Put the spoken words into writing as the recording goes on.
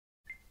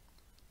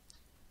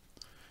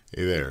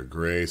Hey there,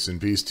 grace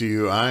and peace to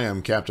you. I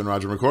am Captain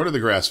Roger McCord of the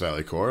Grass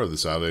Valley Corps of the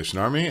Salvation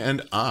Army,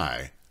 and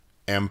I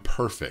am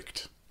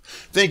perfect.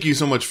 Thank you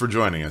so much for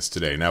joining us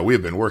today. Now, we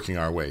have been working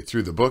our way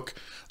through the book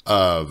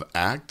of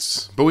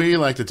Acts, but we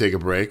like to take a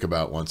break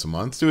about once a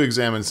month to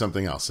examine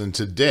something else, and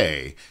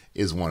today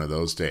is one of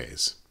those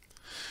days.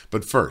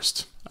 But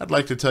first, I'd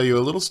like to tell you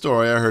a little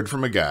story I heard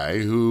from a guy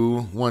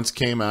who once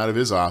came out of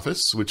his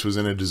office, which was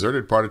in a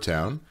deserted part of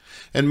town,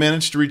 and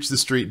managed to reach the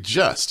street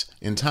just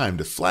in time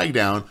to flag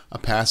down a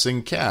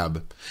passing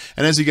cab.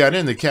 And as he got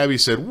in, the cabbie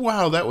said,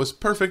 "Wow, that was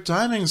perfect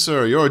timing,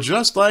 sir. You're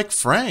just like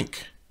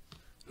Frank."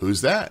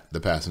 "Who's that?" the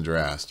passenger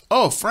asked.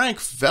 "Oh, Frank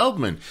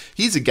Feldman.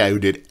 He's a guy who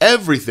did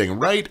everything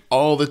right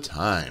all the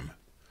time."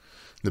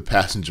 The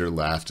passenger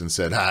laughed and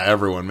said,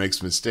 "Everyone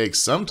makes mistakes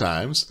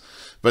sometimes."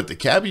 But the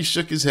cabbie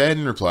shook his head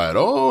and replied,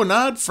 "Oh,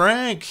 not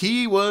Frank.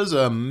 He was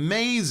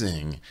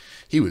amazing.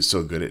 He was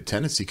so good at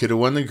tennis, he could have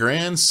won the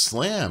Grand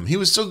Slam. He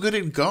was so good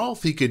at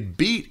golf, he could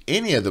beat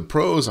any of the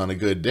pros on a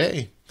good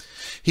day.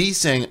 He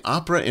sang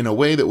opera in a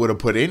way that would have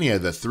put any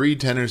of the three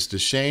tenors to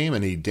shame,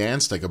 and he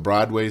danced like a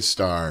Broadway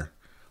star.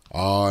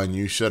 Oh, and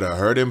you should have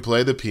heard him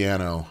play the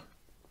piano."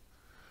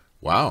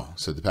 "Wow,"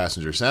 said the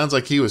passenger. "Sounds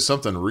like he was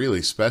something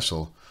really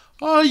special."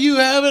 "Oh, you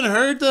haven't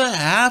heard the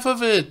half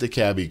of it," the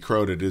cabbie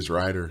crowed at his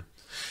rider.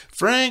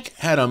 "Frank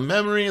had a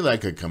memory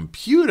like a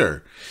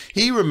computer.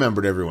 He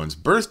remembered everyone's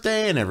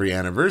birthday and every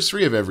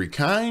anniversary of every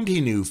kind. He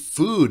knew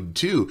food,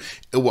 too.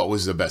 What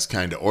was the best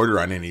kind to order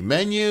on any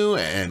menu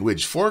and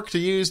which fork to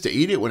use to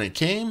eat it when it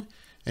came.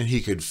 And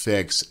he could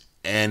fix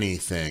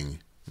anything.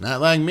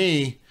 Not like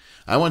me.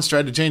 I once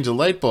tried to change a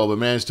light bulb and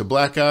managed to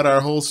black out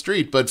our whole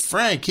street. But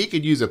Frank, he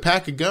could use a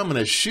pack of gum and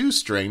a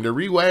shoestring to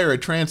rewire a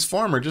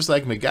transformer just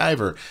like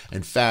MacGyver,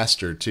 and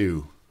faster,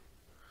 too."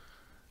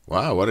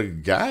 "Wow, what a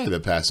guy,"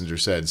 the passenger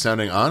said,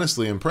 sounding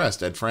honestly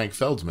impressed at Frank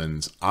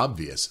Feldman's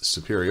obvious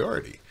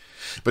superiority.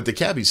 But the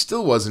cabbie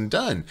still wasn't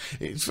done.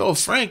 "Oh,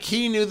 Frank,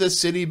 he knew the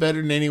city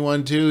better than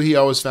anyone, too. He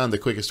always found the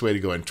quickest way to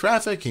go in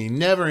traffic. He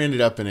never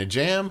ended up in a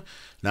jam.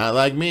 Not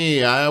like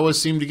me. I always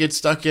seemed to get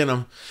stuck in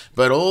them.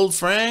 But old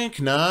Frank,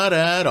 not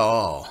at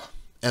all.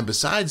 And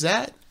besides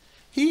that,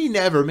 he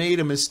never made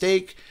a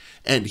mistake.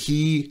 And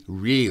he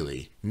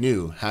really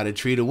knew how to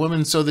treat a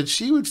woman so that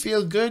she would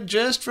feel good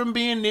just from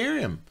being near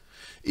him.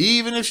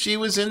 Even if she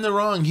was in the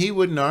wrong, he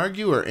wouldn't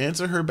argue or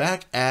answer her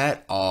back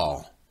at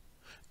all.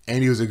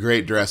 And he was a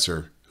great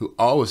dresser who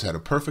always had a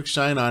perfect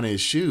shine on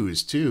his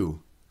shoes, too.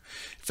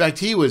 In fact,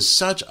 he was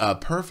such a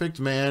perfect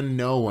man,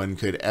 no one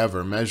could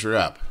ever measure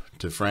up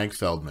to Frank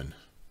Feldman."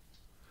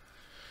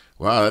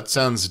 "Wow, that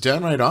sounds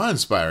downright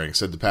awe-inspiring,"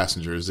 said the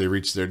passenger as they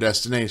reached their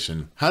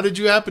destination. "How did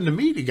you happen to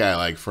meet a guy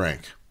like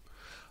Frank?"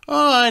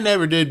 "Oh, I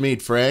never did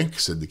meet Frank,"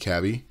 said the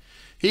cabbie.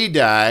 "He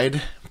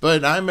died,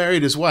 but I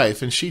married his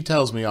wife, and she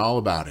tells me all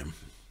about him."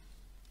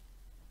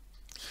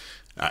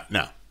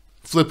 Now,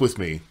 flip with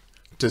me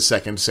to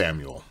 2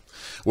 Samuel,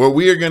 where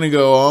we are going to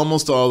go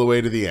almost all the way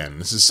to the end.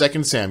 This is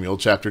 2 Samuel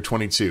chapter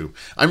 22.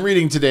 I'm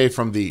reading today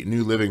from the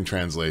New Living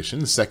Translation,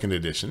 the second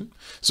edition.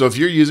 So if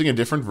you're using a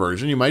different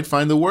version, you might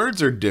find the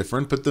words are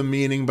different, but the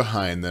meaning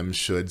behind them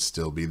should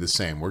still be the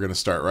same. We're going to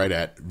start right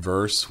at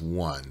verse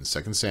 1.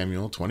 2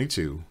 Samuel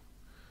 22,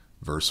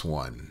 verse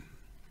 1.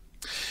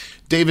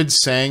 "David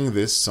sang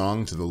this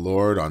song to the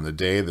Lord on the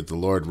day that the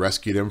Lord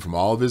rescued him from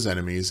all of his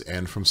enemies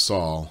and from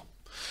Saul.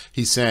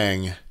 He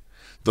sang,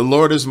 'The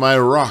Lord is my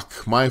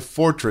rock, my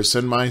fortress,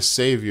 and my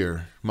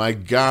Savior. My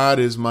God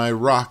is my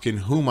rock in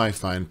whom I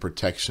find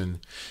protection.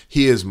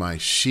 He is my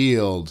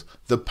shield,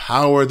 the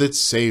power that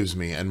saves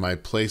me, and my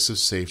place of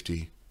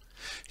safety.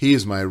 He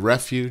is my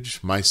refuge,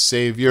 my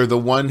Savior, the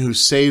one who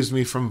saves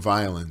me from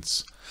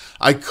violence.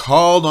 I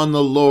called on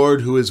the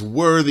Lord who is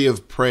worthy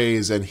of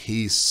praise, and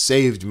he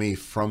saved me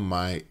from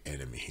my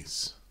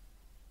enemies.'"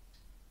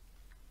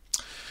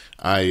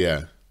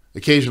 I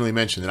occasionally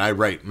mention that I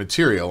write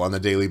material on the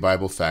Daily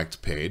Bible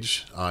Fact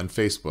page on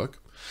Facebook.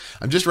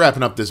 I'm just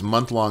wrapping up this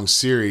month-long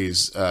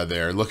series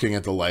there looking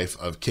at the life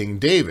of King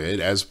David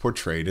as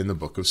portrayed in the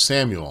book of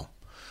Samuel,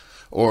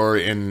 or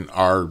in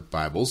our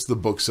Bibles, the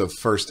books of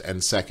 1st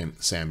and 2nd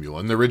Samuel.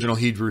 In the original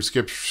Hebrew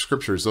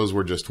scriptures, those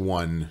were just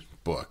one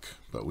book,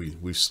 but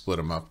we've split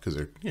them up because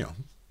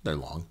they're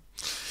long.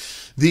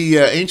 The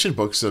ancient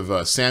books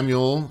of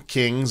Samuel,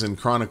 Kings, and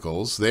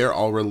Chronicles, they're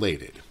all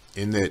related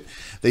in that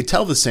they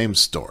tell the same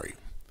story,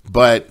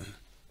 but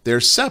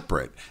they're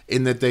separate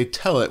in that they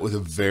tell it with a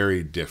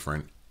very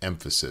different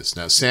emphasis.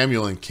 Now,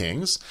 Samuel and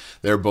Kings,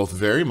 they're both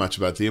very much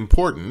about the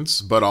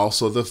importance, but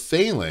also the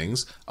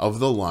failings of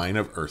the line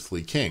of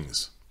earthly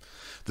kings.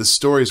 The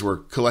stories were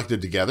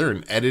collected together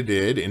and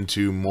edited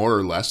into more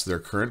or less their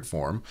current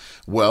form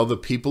while the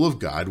people of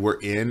God were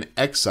in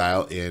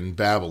exile in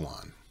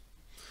Babylon.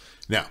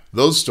 Now,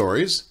 those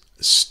stories,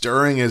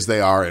 stirring as they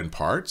are in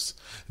parts,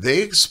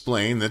 they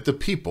explain that the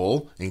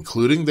people,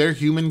 including their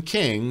human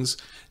kings,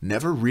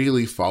 never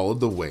really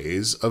followed the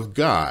ways of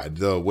God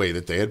the way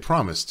that they had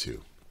promised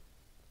to.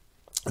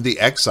 The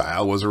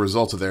exile was a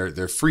result of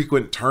their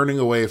frequent turning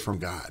away from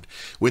God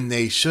when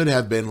they should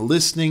have been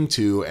listening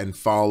to and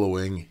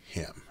following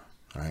him.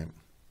 Right?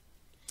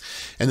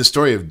 And the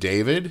story of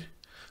David,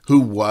 who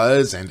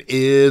was and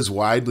is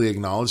widely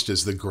acknowledged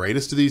as the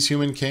greatest of these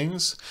human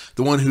kings,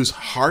 the one whose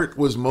heart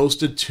was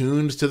most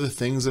attuned to the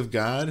things of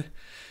God,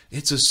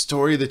 it's a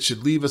story that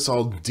should leave us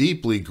all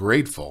deeply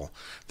grateful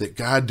that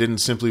God didn't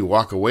simply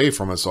walk away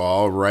from us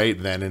all right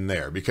then and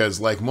there, because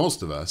like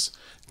most of us,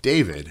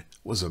 David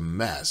was a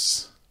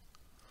mess.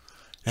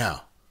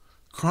 Now,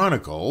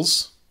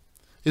 Chronicles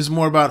is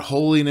more about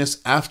holiness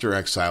after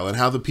exile and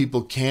how the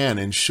people can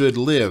and should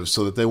live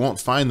so that they won't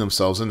find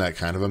themselves in that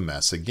kind of a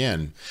mess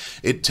again.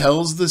 It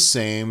tells the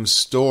same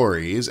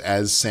stories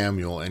as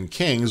Samuel and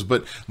Kings,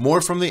 but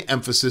more from the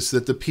emphasis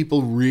that the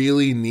people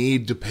really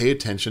need to pay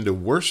attention to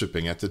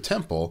worshiping at the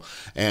temple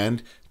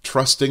and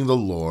trusting the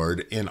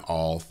Lord in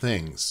all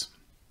things.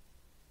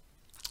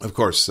 Of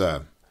course,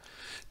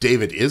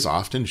 David is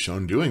often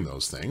shown doing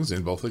those things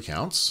in both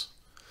accounts.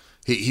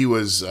 He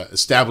was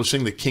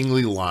establishing the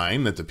kingly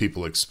line that the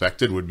people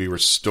expected would be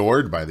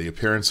restored by the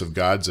appearance of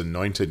God's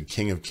anointed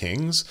King of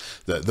Kings,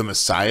 the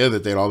Messiah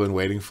that they'd all been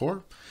waiting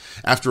for.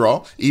 After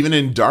all, even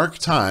in dark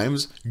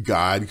times,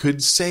 God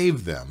could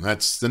save them.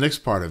 That's the next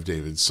part of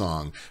David's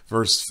song.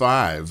 Verse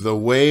 5, "The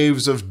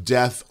waves of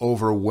death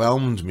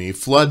overwhelmed me,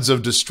 floods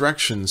of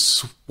destruction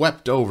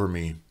swept over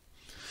me.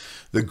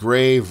 The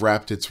grave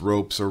wrapped its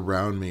ropes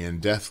around me,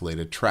 and death laid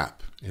a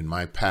trap in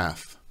my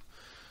path.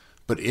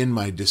 But in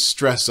my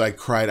distress I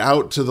cried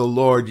out to the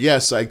Lord.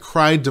 Yes, I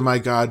cried to my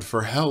God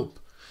for help.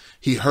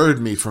 He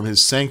heard me from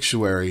his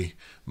sanctuary.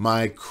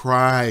 My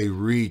cry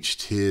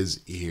reached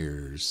his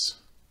ears."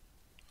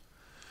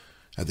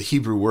 Now, the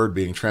Hebrew word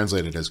being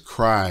translated as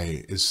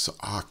cry is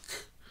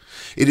sa'ak.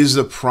 It is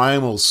the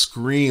primal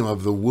scream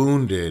of the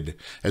wounded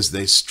as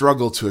they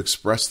struggle to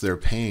express their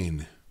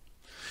pain.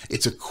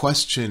 It's a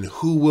question: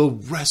 who will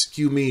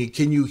rescue me?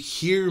 Can you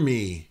hear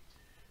me?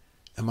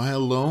 Am I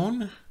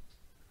alone?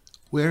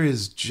 Where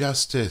is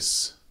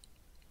justice?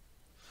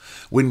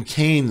 When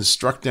Cain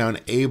struck down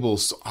Abel,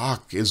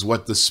 Sa'ak is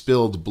what the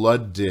spilled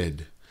blood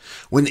did.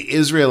 When the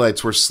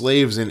Israelites were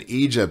slaves in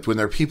Egypt, when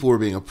their people were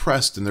being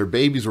oppressed and their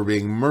babies were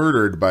being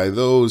murdered by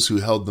those who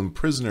held them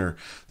prisoner,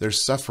 their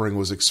suffering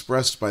was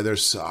expressed by their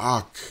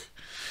Sa'ak.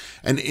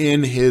 And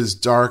in his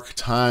dark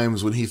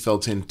times, when he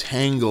felt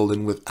entangled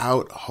and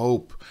without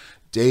hope,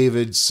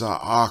 David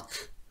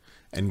Sa'ak,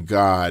 and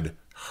God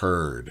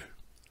heard.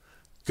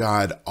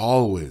 God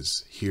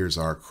always hears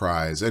our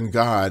cries, and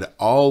God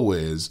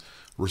always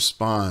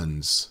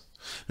responds.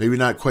 Maybe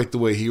not quite the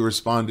way he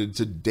responded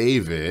to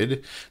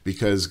David,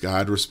 because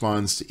God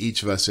responds to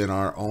each of us in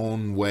our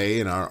own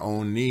way and our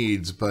own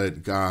needs,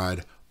 but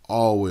God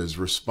always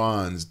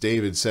responds.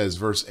 David says,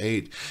 verse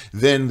 8,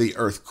 "Then the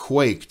earth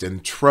quaked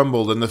and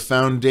trembled, and the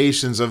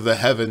foundations of the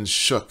heavens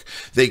shook.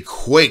 They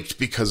quaked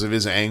because of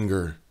his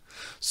anger.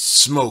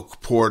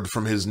 Smoke poured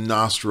from his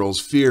nostrils,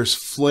 fierce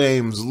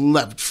flames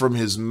leapt from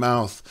his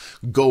mouth,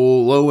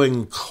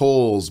 glowing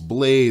coals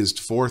blazed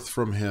forth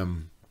from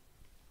him.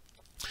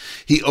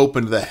 He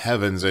opened the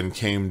heavens and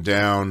came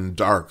down,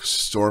 dark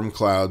storm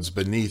clouds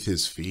beneath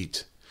his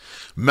feet.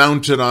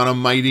 Mounted on a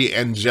mighty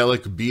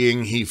angelic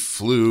being, he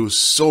flew,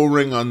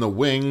 soaring on the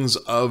wings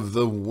of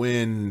the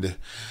wind."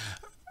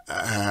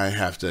 I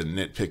have to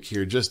nitpick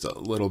here just a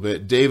little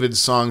bit. David's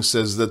song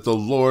says that the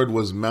Lord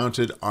was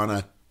mounted on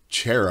a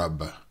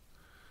cherub,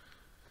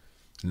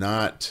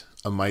 not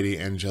a mighty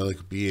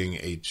angelic being,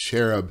 a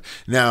cherub.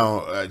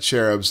 Now,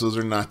 cherubs, those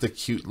are not the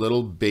cute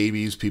little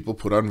babies people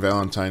put on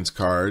Valentine's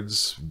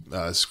cards.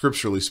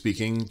 Scripturally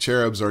speaking,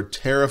 cherubs are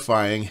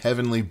terrifying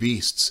heavenly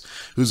beasts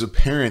whose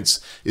appearance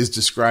is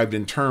described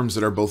in terms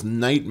that are both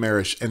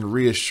nightmarish and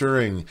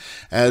reassuring,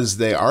 as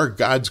they are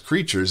God's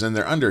creatures and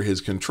they're under his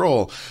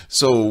control.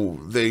 So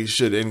they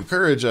should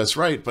encourage us,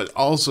 right? But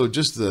also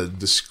just the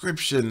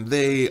description,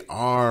 they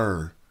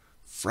are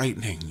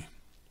frightening.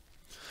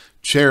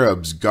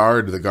 Cherubs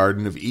guard the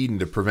Garden of Eden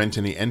to prevent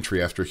any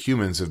entry after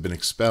humans have been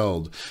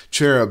expelled.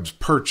 Cherubs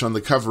perch on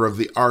the cover of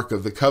the Ark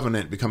of the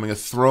Covenant, becoming a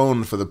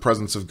throne for the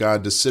presence of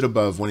God to sit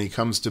above when he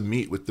comes to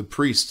meet with the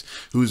priest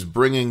who's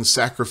bringing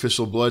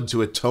sacrificial blood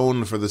to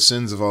atone for the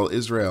sins of all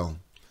Israel.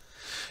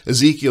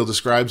 Ezekiel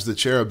describes the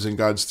cherubs in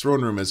God's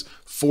throne room as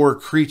 4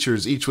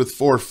 creatures, each with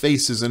 4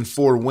 faces and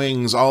 4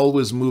 wings,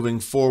 always moving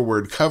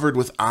forward, covered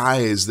with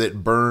eyes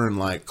that burn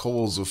like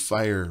coals of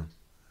fire.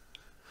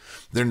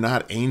 They're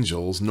not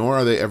angels, nor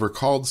are they ever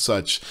called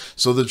such,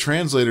 so the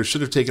translator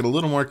should have taken a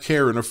little more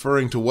care in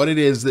referring to what it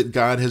is that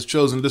God has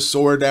chosen to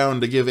soar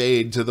down to give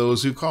aid to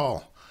those who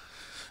call.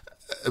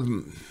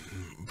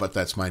 But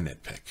that's my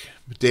nitpick.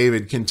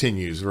 David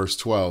continues, verse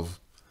 12.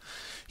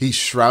 "He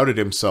shrouded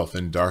himself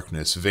in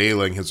darkness,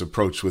 veiling his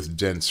approach with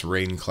dense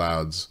rain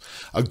clouds.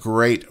 A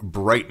great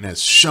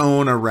brightness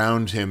shone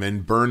around him,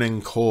 and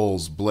burning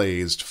coals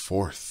blazed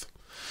forth.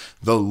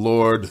 The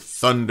Lord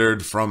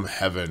thundered from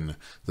heaven.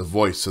 The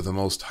voice of the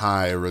Most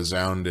High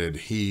resounded.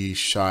 He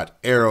shot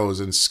arrows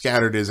and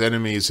scattered his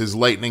enemies. His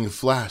lightning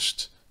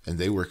flashed, and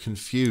they were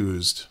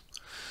confused.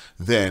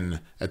 Then,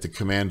 at the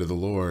command of the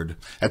Lord,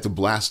 at the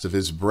blast of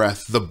his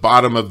breath, the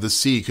bottom of the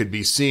sea could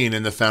be seen,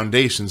 and the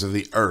foundations of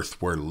the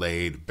earth were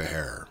laid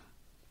bare."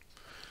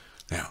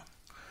 Now,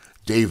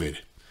 David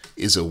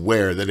is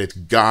aware that it's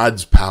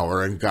God's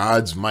power and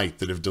God's might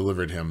that have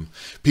delivered him.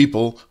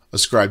 People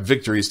ascribe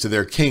victories to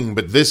their king,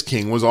 but this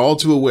king was all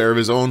too aware of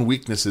his own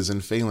weaknesses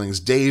and failings.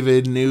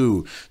 David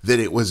knew that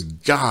it was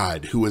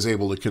God who was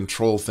able to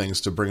control things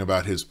to bring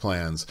about his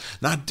plans.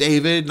 Not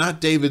David,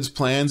 not David's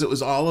plans. It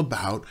was all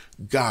about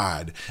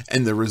God.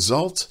 And the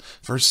result,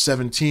 verse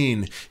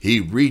 17, he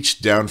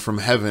reached down from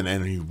heaven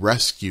and he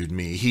rescued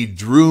me. He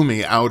drew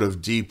me out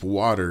of deep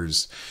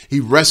waters. He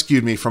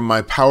rescued me from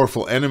my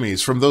powerful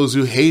enemies, from those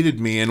who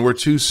hated me and were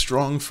too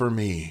strong for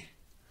me.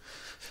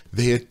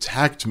 They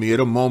attacked me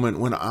at a moment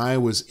when I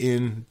was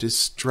in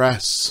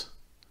distress,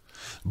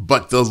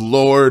 but the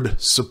Lord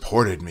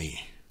supported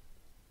me.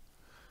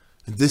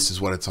 And this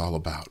is what it's all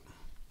about.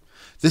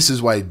 This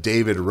is why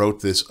David wrote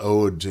this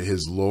ode to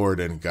his Lord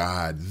and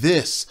God.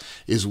 This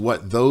is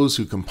what those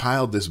who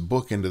compiled this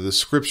book into the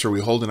scripture we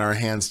hold in our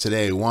hands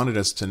today wanted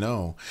us to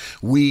know.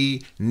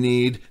 We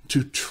need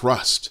to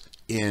trust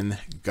in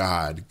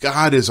God.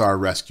 God is our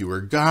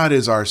rescuer. God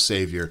is our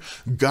savior.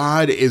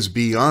 God is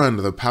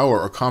beyond the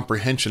power or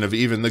comprehension of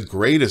even the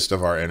greatest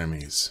of our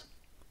enemies.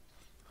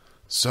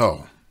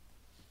 So,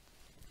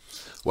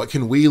 what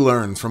can we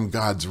learn from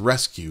God's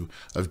rescue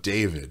of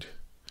David?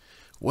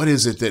 What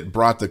is it that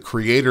brought the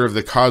creator of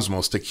the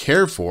cosmos to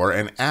care for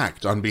and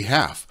act on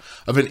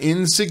behalf of an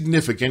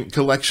insignificant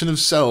collection of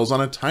cells on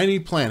a tiny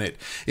planet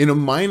in a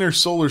minor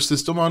solar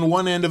system on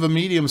one end of a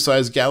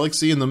medium-sized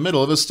galaxy in the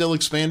middle of a still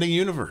expanding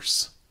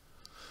universe?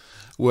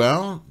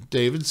 Well,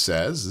 David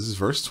says, this is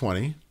verse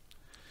 20,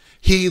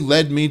 he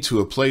led me to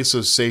a place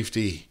of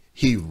safety.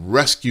 He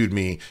rescued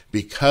me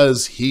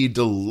because he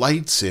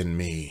delights in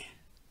me.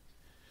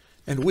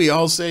 And we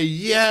all say,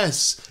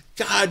 yes,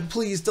 God,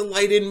 please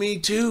delight in me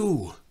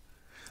too.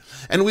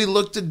 And we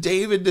look to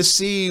David to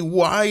see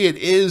why it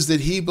is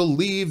that he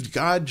believed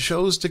God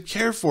chose to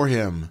care for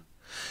him.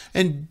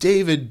 And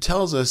David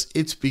tells us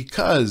it's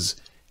because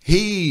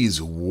he's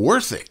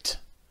worth it.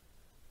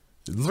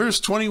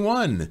 Verse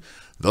 21,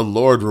 the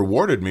Lord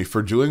rewarded me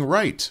for doing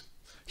right.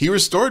 He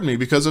restored me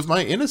because of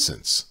my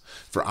innocence.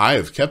 For I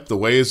have kept the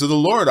ways of the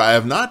Lord. I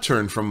have not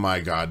turned from my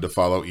God to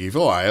follow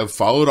evil. I have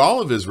followed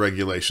all of his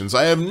regulations.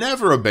 I have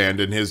never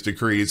abandoned his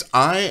decrees.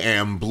 I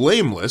am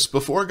blameless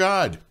before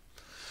God.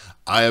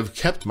 I have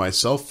kept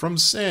myself from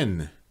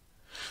sin.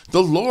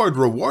 The Lord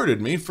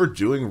rewarded me for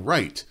doing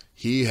right.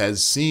 He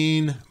has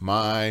seen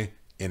my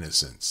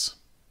innocence.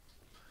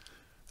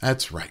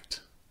 That's right.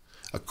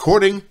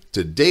 According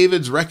to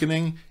David's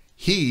reckoning,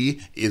 he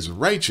is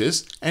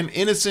righteous and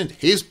innocent.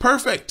 He is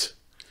perfect.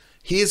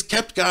 He has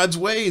kept God's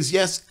ways,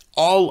 yes,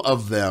 all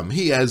of them.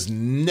 He has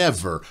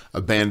never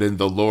abandoned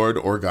the Lord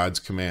or God's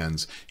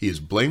commands. He is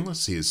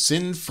blameless, he is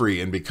sin-free,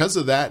 and because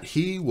of that,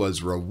 he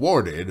was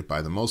rewarded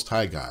by the Most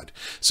High God.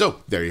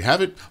 So, there you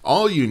have it.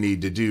 All you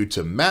need to do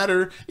to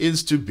matter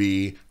is to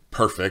be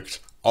perfect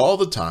all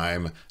the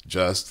time,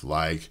 just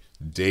like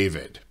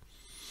David.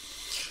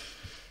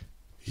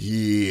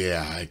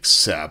 Yeah,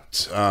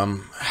 except,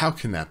 how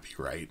can that be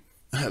right?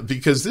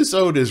 Because this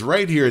ode is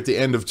right here at the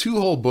end of 2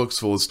 whole books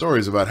full of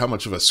stories about how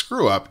much of a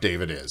screw-up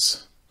David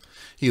is.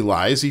 He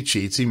lies, he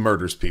cheats, he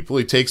murders people,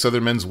 he takes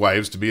other men's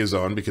wives to be his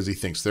own because he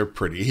thinks they're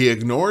pretty, he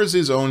ignores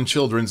his own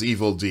children's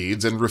evil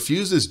deeds, and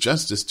refuses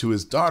justice to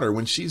his daughter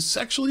when she's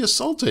sexually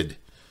assaulted.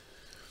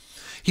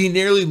 He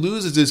nearly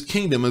loses his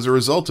kingdom as a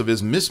result of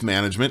his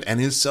mismanagement and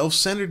his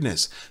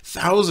self-centeredness.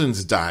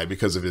 Thousands die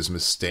because of his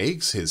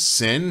mistakes, his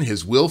sin,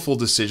 his willful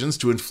decisions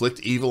to inflict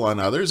evil on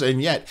others,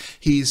 and yet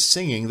he's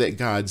singing that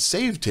God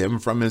saved him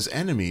from his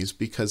enemies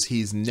because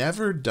he's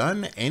never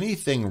done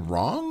anything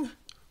wrong?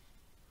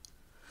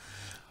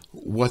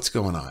 What's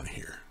going on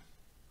here?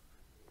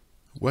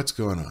 What's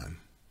going on?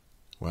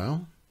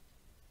 Well,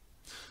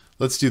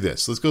 let's do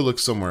this. Let's go look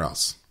somewhere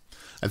else.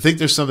 I think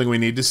there's something we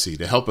need to see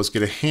to help us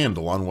get a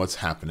handle on what's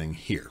happening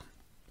here.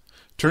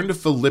 Turn to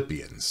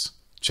Philippians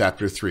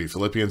chapter 3.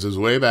 Philippians is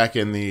way back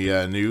in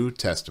the New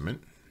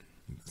Testament.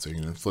 So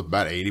you're going to flip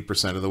about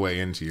 80% of the way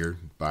into your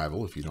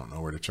Bible if you don't know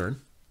where to turn.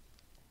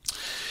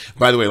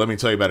 By the way, let me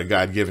tell you about a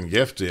God-given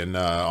gift in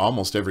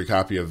almost every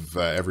copy of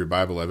every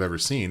Bible I've ever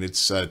seen.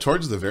 It's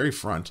towards the very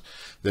front.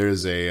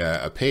 There's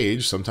a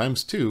page,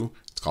 sometimes 2.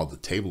 It's called the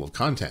Table of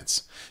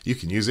Contents. You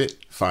can use it,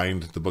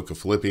 find the book of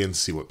Philippians,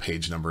 see what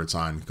page number it's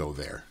on, go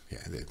there.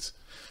 Yeah,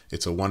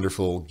 it's a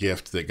wonderful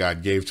gift that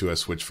God gave to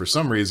us, which for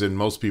some reason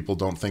most people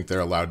don't think they're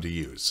allowed to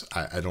use.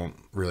 I don't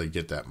really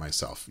get that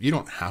myself. You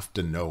don't have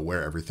to know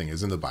where everything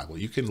is in the Bible.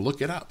 You can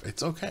look it up.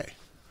 It's okay.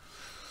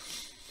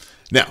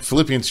 Now,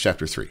 Philippians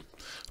chapter 3.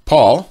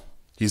 Paul,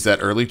 he's that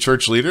early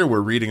church leader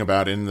we're reading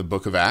about in the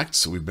book of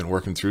Acts we've been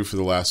working through for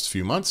the last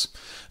few months.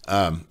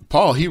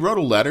 Paul, he wrote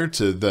a letter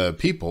to the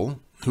people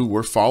who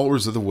were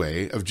followers of the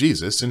way of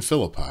Jesus in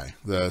Philippi,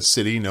 the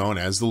city known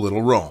as the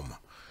Little Rome.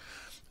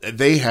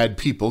 They had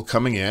people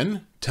coming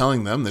in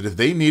telling them that if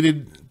they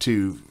needed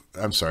to,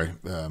 let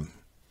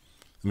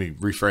me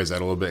rephrase that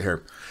a little bit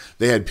here.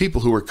 They had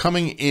people who were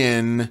coming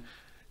in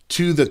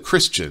to the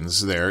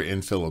Christians there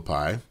in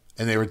Philippi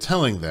And they were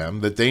telling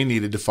them that they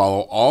needed to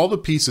follow all the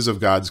pieces of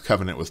God's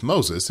covenant with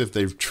Moses if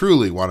they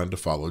truly wanted to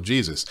follow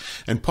Jesus.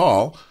 And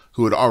Paul,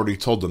 who had already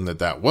told them that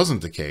that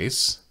wasn't the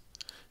case,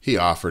 he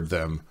offered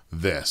them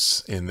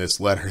this in this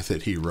letter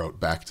that he wrote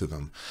back to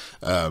them.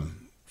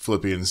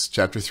 Philippians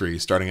chapter 3,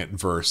 starting at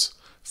verse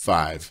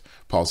 5,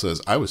 Paul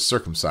says, I was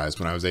circumcised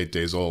when I was 8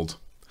 days old.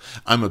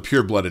 I'm a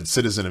pure-blooded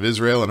citizen of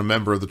Israel and a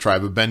member of the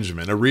tribe of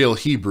Benjamin, a real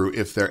Hebrew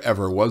if there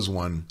ever was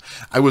one.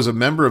 I was a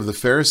member of the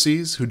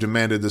Pharisees who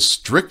demanded the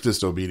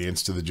strictest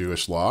obedience to the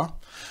Jewish law.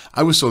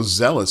 I was so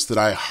zealous that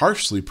I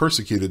harshly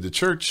persecuted the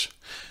church.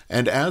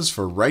 And as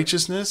for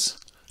righteousness,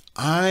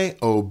 I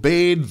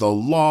obeyed the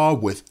law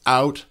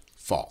without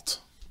fault.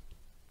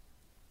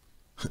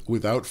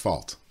 Without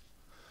fault.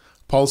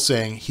 Paul's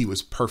saying he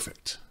was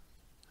perfect.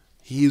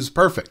 He's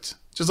perfect.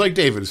 Just like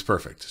David is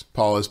perfect.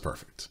 Paul is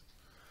perfect.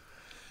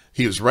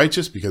 He was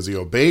righteous because he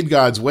obeyed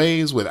God's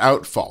ways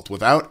without fault,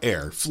 without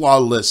error,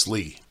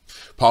 flawlessly.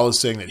 Paul is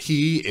saying that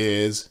he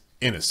is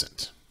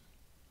innocent.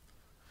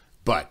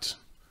 But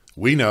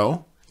we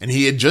know, and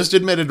he had just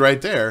admitted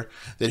right there,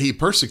 that he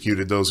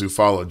persecuted those who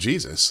followed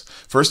Jesus,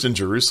 first in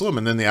Jerusalem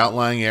and then the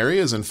outlying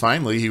areas, and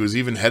finally he was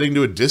even heading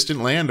to a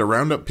distant land to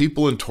round up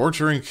people and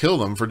torture and kill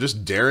them for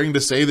just daring to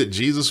say that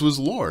Jesus was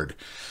Lord.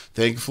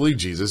 Thankfully,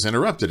 Jesus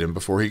interrupted him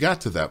before he got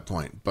to that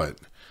point, but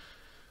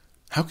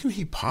how can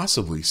he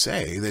possibly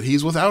say that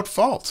he's without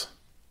fault?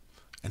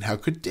 And how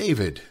could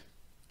David?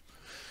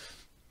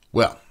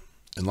 Well,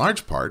 in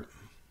large part,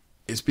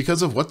 it's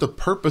because of what the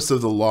purpose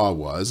of the law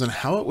was and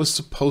how it was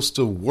supposed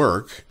to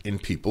work in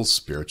people's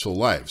spiritual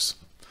lives.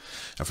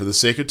 Now, for the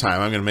sake of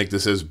time, I'm going to make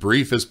this as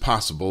brief as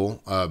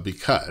possible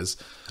because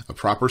a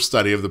proper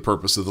study of the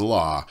purpose of the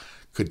law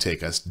could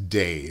take us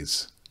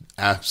days,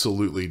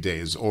 absolutely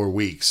days, or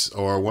weeks,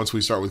 or once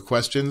we start with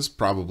questions,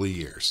 probably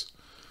years.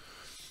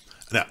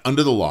 Now,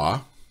 under the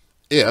law,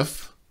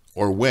 if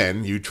or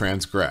when you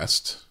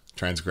transgressed,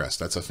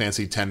 that's a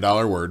fancy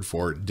 $10 word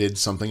for did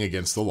something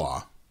against the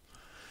law.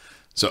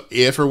 So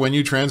if or when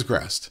you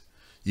transgressed,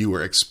 you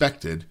were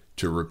expected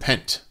to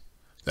repent.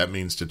 That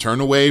means to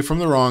turn away from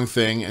the wrong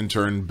thing and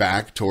turn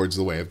back towards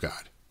the way of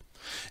God.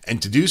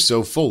 And to do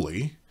so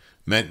fully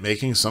meant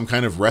making some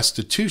kind of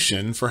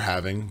restitution for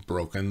having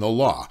broken the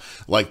law,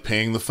 like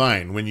paying the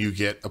fine when you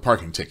get a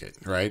parking ticket,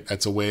 right?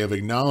 That's a way of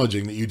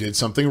acknowledging that you did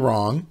something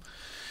wrong,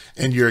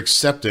 and you're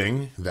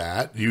accepting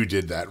that you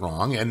did that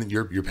wrong, and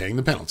you're paying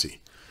the penalty.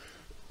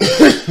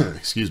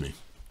 Excuse me.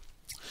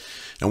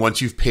 And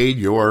once you've paid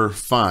your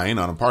fine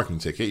on a parking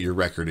ticket, your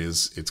record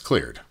it's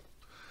cleared.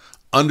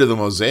 Under the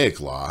Mosaic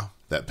law,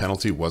 that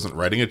penalty wasn't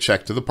writing a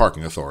check to the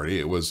parking authority.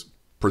 It was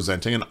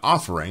presenting an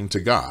offering to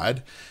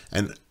God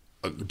and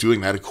doing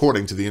that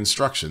according to the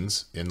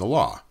instructions in the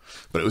law.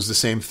 But it was the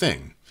same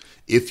thing.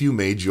 If you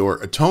made your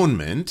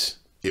atonement,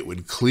 it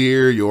would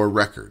clear your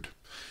record.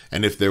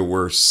 And if there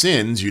were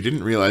sins you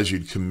didn't realize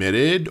you'd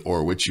committed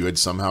or which you had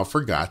somehow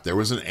forgot, there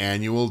was an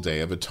annual day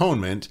of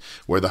atonement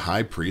where the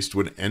high priest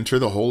would enter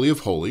the Holy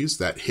of Holies,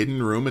 that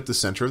hidden room at the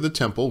center of the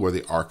temple where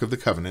the Ark of the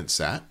Covenant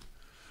sat.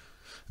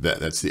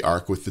 That's the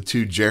ark with the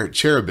two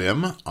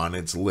cherubim on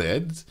its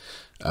lid,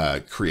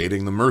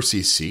 creating the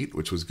mercy seat,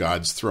 which was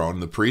God's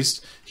throne. The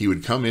priest, he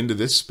would come into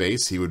this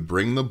space, he would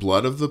bring the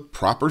blood of the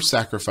proper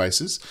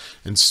sacrifices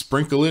and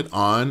sprinkle it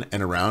on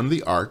and around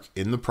the ark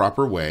in the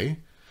proper way.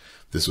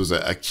 This was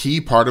a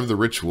key part of the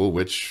ritual,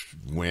 which,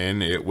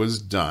 when it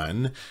was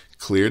done,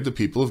 cleared the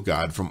people of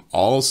God from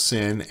all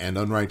sin and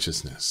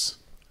unrighteousness.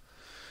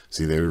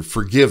 See, they were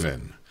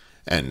forgiven.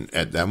 And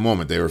at that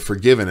moment, they were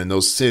forgiven, and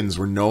those sins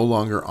were no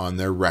longer on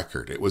their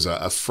record. It was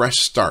a fresh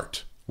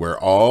start where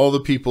all the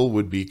people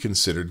would be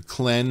considered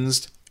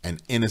cleansed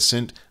and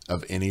innocent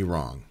of any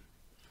wrong.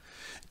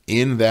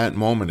 In that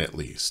moment, at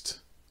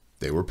least,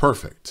 they were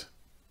perfect.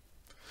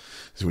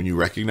 So when you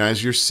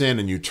recognized your sin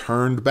and you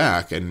turned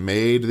back and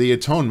made the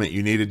atonement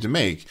you needed to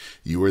make,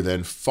 you were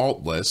then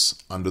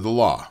faultless under the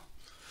law.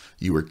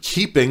 You were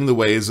keeping the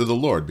ways of the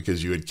Lord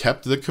because you had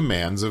kept the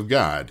commands of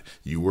God.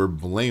 You were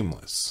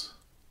blameless.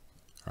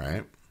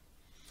 Right?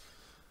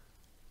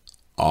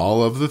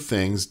 All of the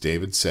things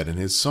David said in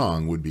his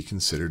song would be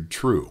considered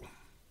true.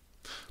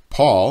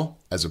 Paul,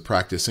 as a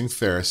practicing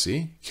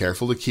Pharisee,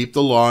 careful to keep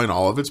the law in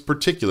all of its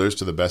particulars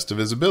to the best of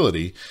his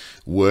ability,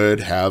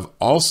 would have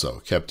also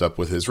kept up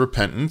with his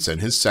repentance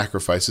and his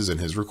sacrifices and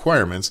his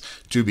requirements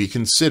to be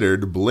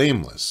considered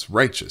blameless,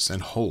 righteous,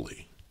 and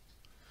holy.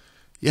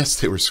 Yes,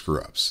 they were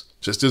screw-ups,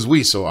 just as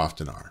we so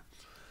often are.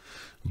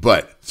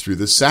 But through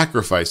the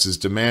sacrifices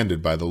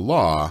demanded by the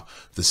law,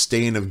 the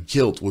stain of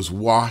guilt was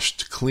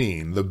washed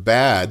clean. The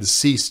bad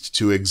ceased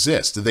to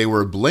exist. They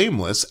were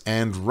blameless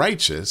and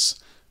righteous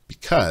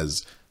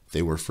because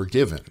they were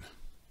forgiven.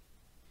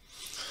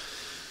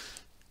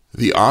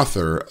 The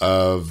author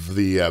of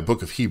the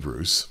book of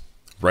Hebrews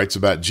writes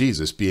about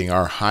Jesus being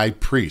our high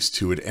priest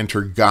who would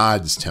enter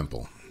God's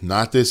temple,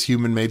 not this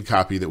human-made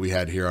copy that we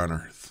had here on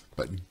earth,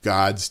 but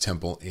God's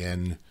temple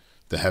in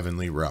the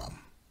heavenly realm.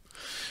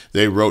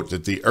 They wrote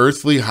that the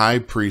earthly high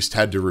priest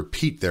had to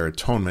repeat their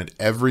atonement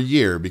every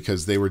year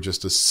because they were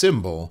just a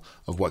symbol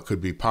of what could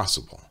be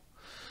possible.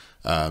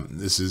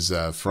 This is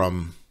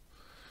from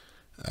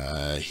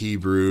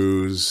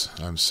Hebrews.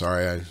 I'm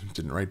sorry, I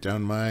didn't write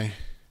down my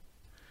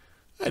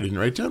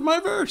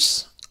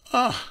verse.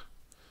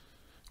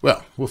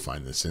 Well, we'll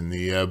find this in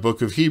the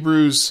book of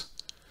Hebrews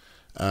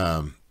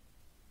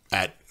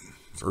at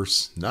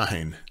verse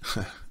 9.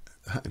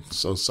 I'm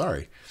so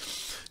sorry.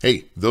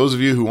 Hey, those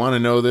of you who want to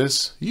know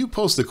this, you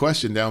post the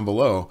question down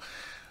below.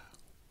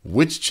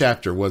 Which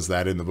chapter was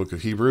that in the book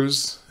of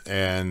Hebrews?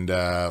 And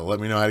let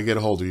me know how to get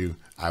a hold of you.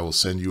 I will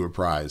send you a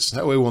prize.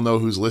 That way we'll know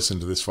who's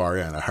listened to this far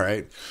in, all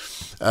right?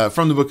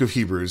 From the book of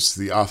Hebrews,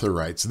 the author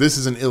writes, this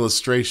is an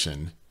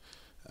illustration.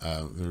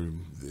 Let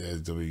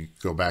me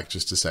go back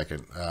just a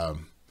second.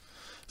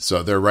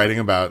 So they're writing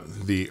about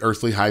the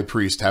earthly high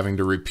priest having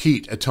to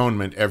repeat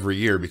atonement every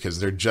year because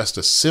they're just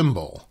a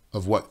symbol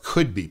of what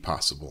could be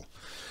possible.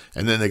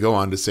 And then they go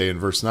on to say in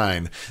verse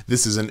 9,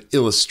 this is an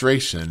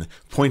illustration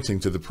pointing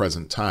to the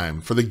present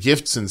time. For the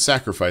gifts and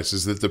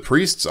sacrifices that the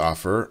priests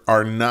offer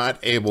are not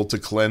able to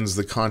cleanse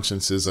the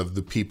consciences of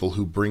the people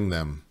who bring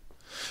them.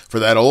 For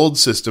that old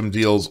system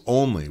deals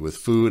only with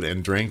food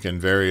and drink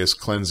and various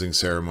cleansing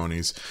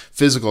ceremonies,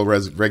 physical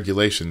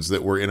regulations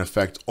that were in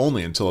effect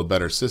only until a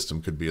better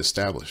system could be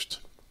established.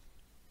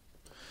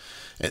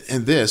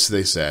 And this,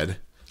 they said,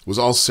 was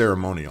all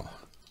ceremonial.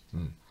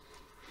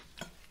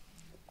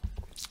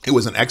 It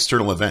was an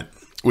external event,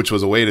 which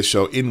was a way to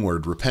show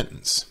inward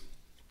repentance.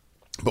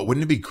 But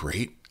wouldn't it be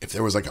great if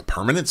there was like a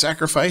permanent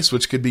sacrifice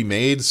which could be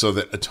made so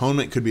that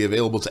atonement could be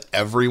available to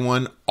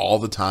everyone all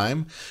the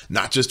time,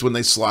 not just when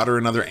they slaughter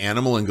another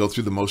animal and go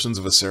through the motions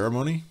of a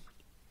ceremony?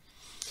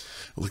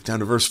 Look down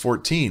to verse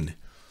 14.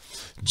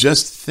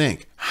 Just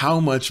think how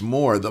much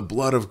more the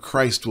blood of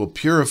Christ will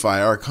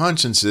purify our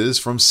consciences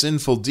from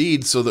sinful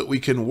deeds so that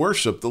we can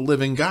worship the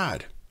living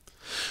God.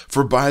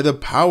 For by the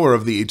power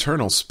of the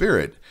eternal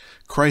Spirit,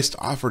 Christ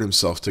offered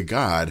himself to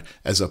God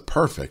as a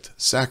perfect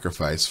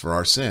sacrifice for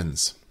our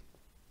sins.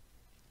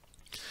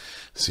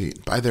 See,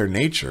 by their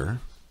nature,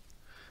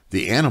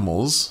 the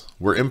animals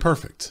were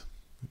imperfect.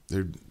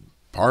 They're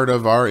part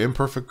of our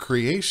imperfect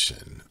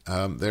creation.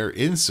 They're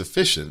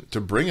insufficient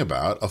to bring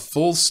about a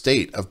full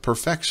state of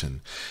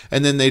perfection.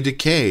 And then they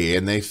decay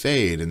and they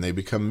fade and they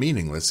become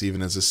meaningless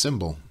even as a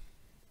symbol.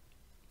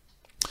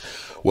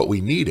 What we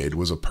needed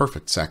was a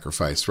perfect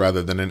sacrifice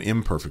rather than an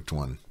imperfect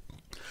one.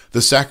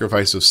 The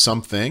sacrifice of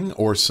something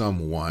or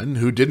someone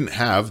who didn't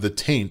have the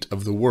taint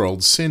of the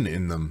world's sin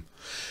in them.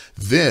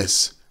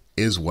 This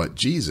is what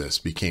Jesus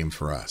became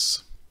for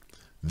us.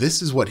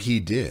 This is what he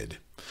did.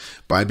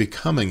 By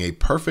becoming a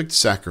perfect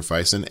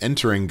sacrifice and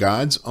entering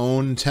God's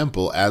own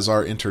temple as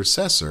our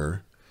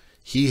intercessor,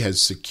 he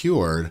has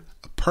secured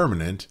a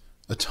permanent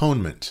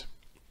atonement.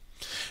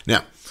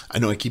 Now, I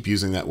know I keep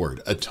using that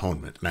word,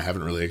 atonement, and I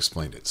haven't really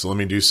explained it, so let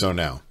me do so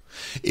now.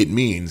 It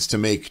means to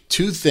make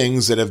two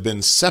things that have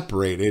been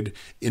separated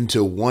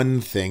into one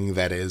thing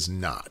that is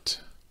not.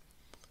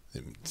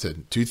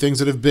 Two things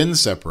that have been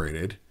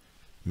separated,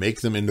 make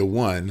them into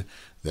one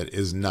that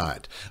is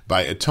not.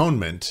 By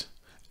atonement,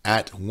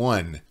 at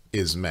one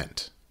is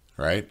meant,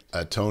 right?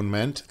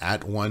 Atonement,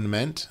 at one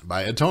meant.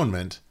 By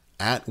atonement,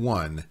 at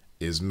one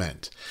is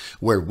meant.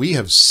 Where we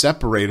have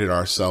separated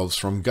ourselves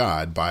from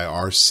God by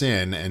our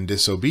sin and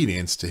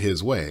disobedience to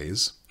his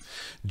ways,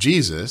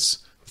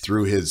 Jesus,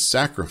 through his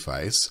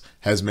sacrifice,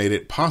 has made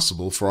it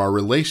possible for our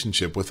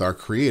relationship with our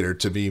Creator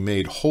to be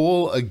made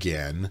whole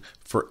again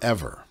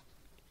forever.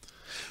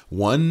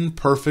 One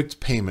perfect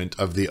payment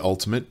of the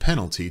ultimate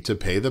penalty to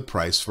pay the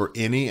price for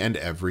any and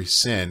every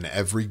sin,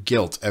 every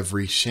guilt,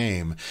 every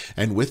shame.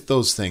 And with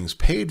those things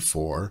paid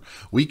for,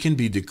 we can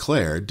be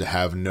declared to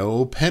have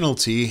no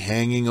penalty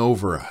hanging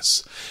over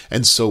us.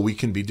 And so we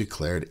can be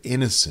declared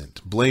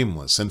innocent,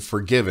 blameless, and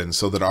forgiven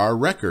so that our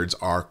records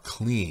are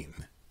clean.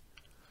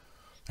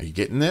 Are you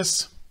getting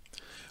this?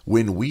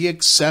 When we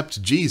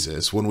accept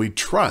Jesus, when we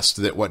trust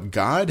that what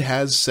God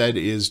has said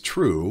is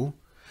true,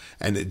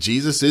 and that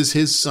Jesus is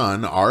his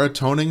Son, our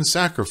atoning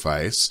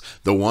sacrifice,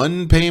 the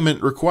one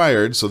payment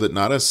required so that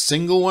not a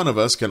single one of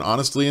us can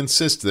honestly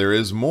insist there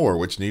is more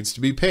which needs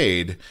to be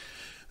paid,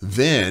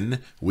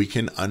 then we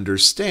can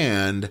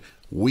understand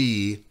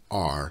we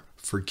are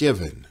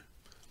forgiven.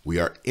 We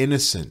are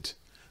innocent.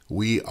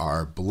 We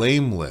are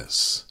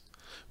blameless.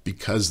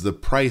 Because the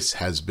price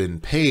has been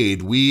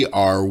paid, we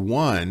are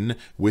one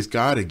with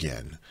God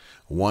again,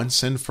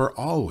 once and for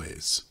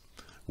always.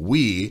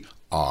 We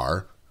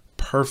are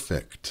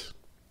perfect.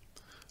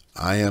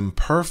 I am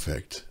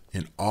perfect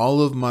in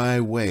all of my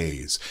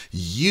ways.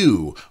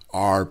 You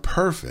are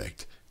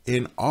perfect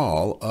in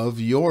all of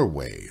your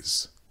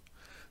ways.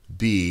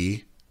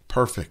 Be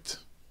perfect.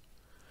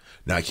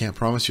 Now, I can't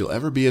promise you'll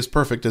ever be as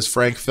perfect as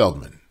Frank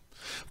Feldman.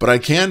 But I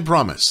can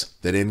promise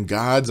that in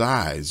God's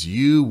eyes,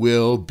 you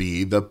will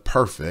be the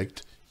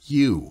perfect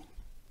you.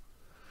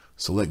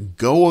 So let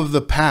go of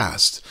the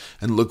past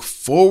and look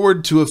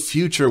forward to a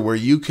future where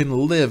you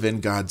can live in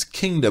God's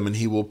kingdom and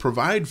he will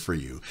provide for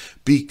you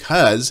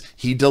because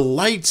he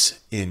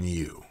delights in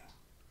you.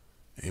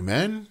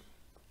 Amen?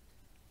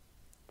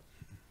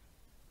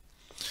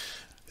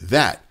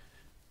 That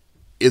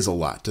is a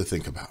lot to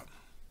think about.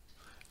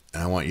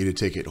 And I want you to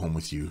take it home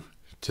with you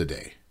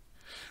today.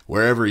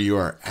 Wherever you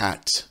are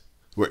at,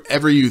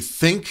 wherever you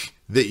think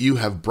that you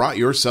have brought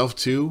yourself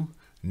to,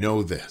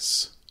 know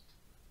this.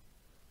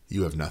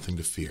 You have nothing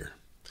to fear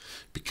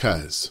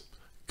because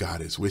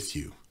God is with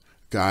you.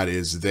 God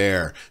is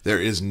there. There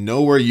is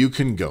nowhere you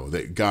can go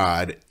that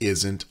God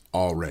isn't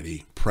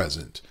already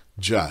present.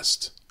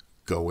 Just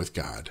go with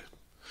God.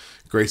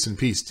 Grace and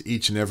peace to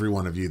each and every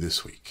one of you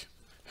this week.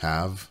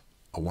 Have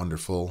a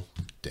wonderful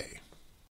day.